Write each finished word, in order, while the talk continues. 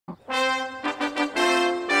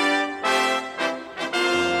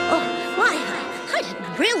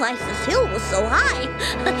realized this hill was so high.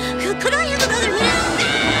 Could I have another hit?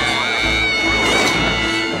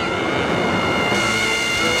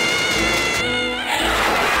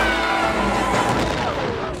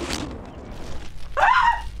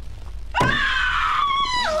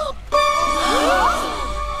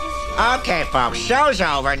 Okay, folks, show's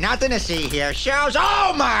over. Nothing to see here. Show's...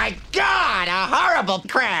 Oh, my God! A horrible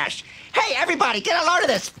crash! Hey, everybody, get a load of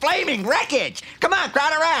this flaming wreckage! Come on,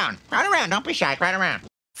 crowd around. Crowd around. Don't be shy. Crowd around.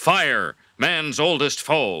 Fire, man's oldest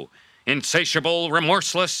foe. Insatiable,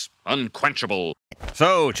 remorseless, unquenchable.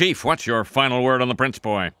 So, Chief, what's your final word on the Prince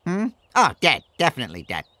Boy? Oh, dead. Definitely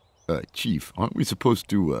dead. Chief, aren't we supposed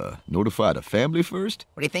to, notify the family first?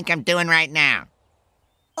 What do you think I'm doing right now?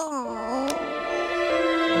 Oh.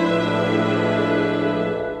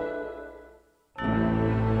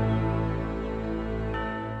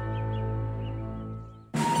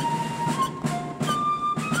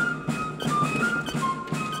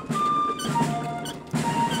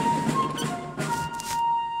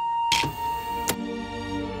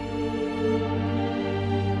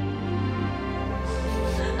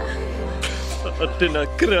 I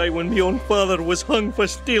didn't cry when my own father was hung for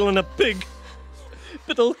stealing a pig,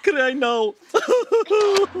 but I'll cry now.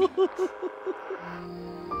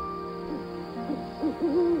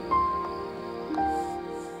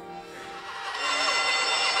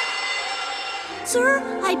 Sir,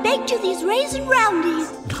 I baked you these raisin roundies.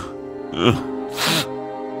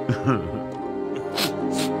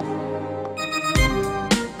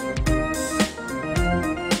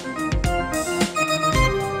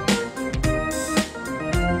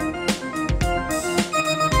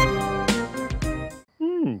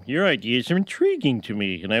 Your ideas are intriguing to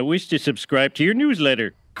me, and I wish to subscribe to your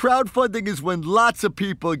newsletter. Crowdfunding is when lots of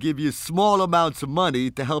people give you small amounts of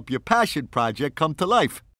money to help your passion project come to life.